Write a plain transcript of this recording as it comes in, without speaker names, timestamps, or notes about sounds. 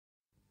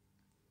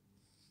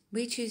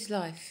We choose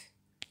life.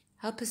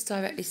 Help us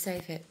directly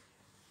save it.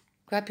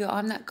 Grab your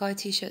I'm That Guy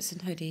t-shirts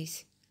and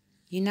hoodies.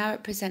 You now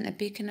represent a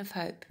beacon of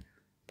hope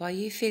by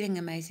you feeling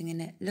amazing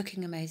in it,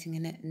 looking amazing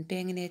in it, and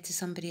being an ear to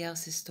somebody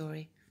else's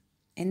story.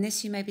 In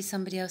this you may be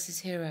somebody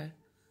else's hero,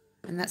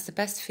 and that's the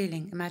best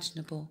feeling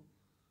imaginable.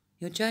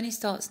 Your journey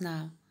starts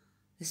now.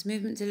 This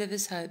movement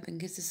delivers hope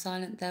and gives the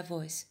silent their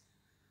voice.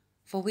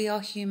 For we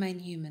are humane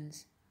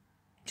humans.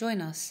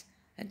 Join us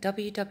at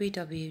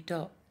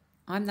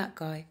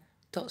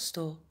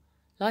www.imthatguy.store.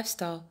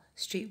 Lifestyle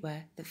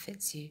streetwear that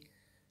fits you.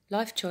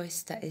 Life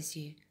choice that is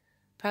you.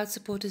 Proud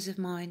supporters of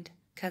Mind,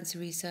 Cancer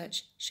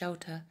Research,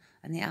 Shelter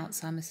and the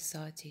Alzheimer's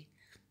Society.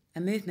 A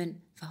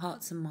movement for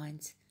hearts and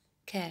minds.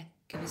 Care,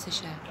 give us a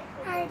share.